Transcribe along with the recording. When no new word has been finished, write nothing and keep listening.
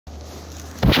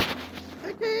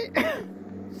Okay,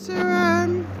 so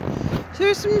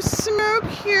there's some smoke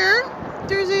here.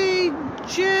 There's a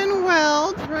Gen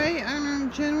Weld, right? I don't know,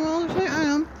 Gen Weld or something, I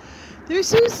don't know. There's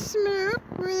some smoke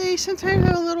where they sometimes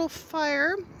have a little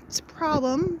fire. It's a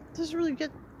problem. It doesn't really get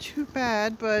too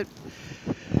bad, but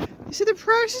you see, they're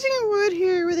processing wood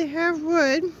here where they have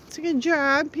wood. It's like a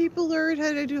job. People learn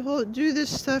how to do this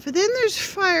stuff. And then there's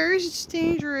fires. It's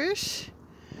dangerous.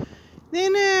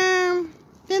 Then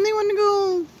they want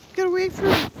to get away from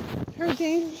how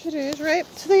dangerous it is, right?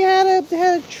 So they had a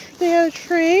train. They had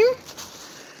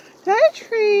a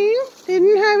train. They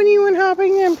didn't have anyone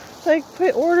helping them like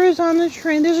put orders on the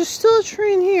train. There's still a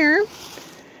train here.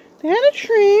 They had a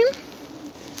train.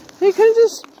 They could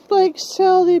just like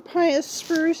sell the pint of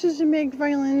spruces and make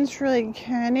violins for like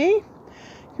candy.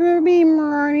 You would be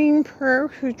running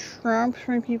perks who Trump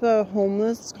from people that are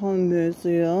homeless. It's called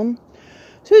museum.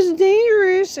 So it's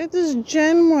dangerous at this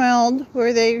Gen Weld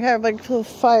where they have like little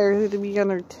fires to be on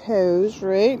their toes,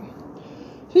 right?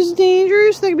 So it's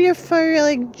dangerous. There could be a fire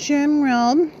like Gen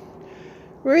Weld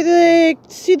where they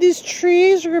see these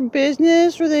trees or a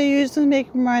business where they use them to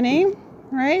make money.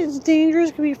 Right? It's dangerous.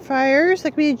 It could be fires.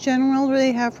 That could be a Gen Weld where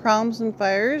they have problems and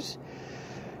fires.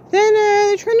 Then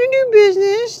they're trying to do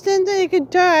business. Then they could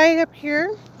die up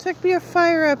here. So that could be a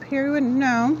fire up here. You wouldn't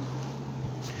know.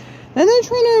 Then they're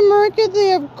trying to market. They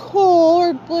have coal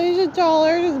or blaze of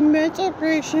dollars with mental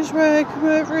operations where they come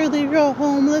over and leave you all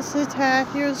homeless,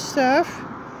 attack you and stuff.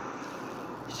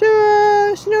 So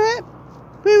you know what?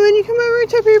 But when you come over and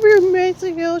tell people you're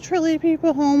mentally ill, try to leave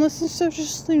people homeless and stuff,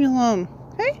 just leave me alone.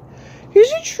 Okay? Here's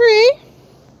a tree.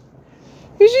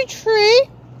 Here's a tree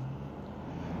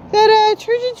that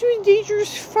turns into a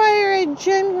dangerous fire at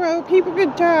Gen Weld. People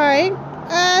could die.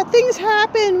 Things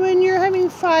happen when you're having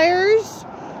fires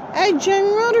at Gen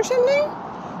Weld or something.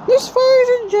 There's fires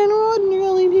at Gen Weld and you're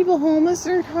gonna leave people homeless.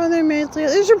 They're calling their mentally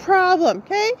ill. There's a problem,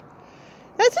 okay?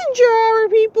 That's a job where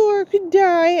people could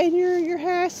die, and you're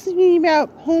asking me about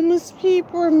homeless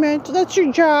people or mental. That's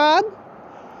your job.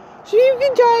 So you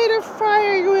can die in a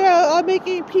fire, you're going out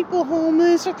making people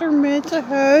homeless at their mental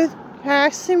health,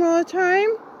 harassing them all the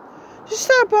time. Just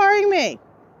stop bothering me.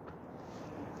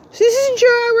 So this is a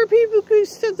job where people could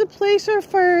set the place on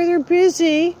fire, they're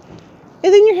busy,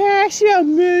 and then you're asking about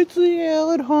mentally ill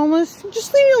and homeless.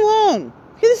 Just leave me alone.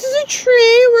 Okay, this is a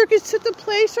tree where it could set the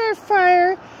place on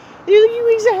fire, and you're looking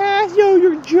weeks to ask,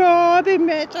 your job and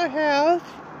mental health.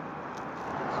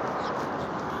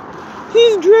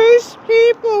 These gross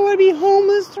people want to be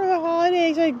homeless for the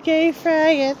holidays like gay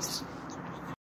faggots.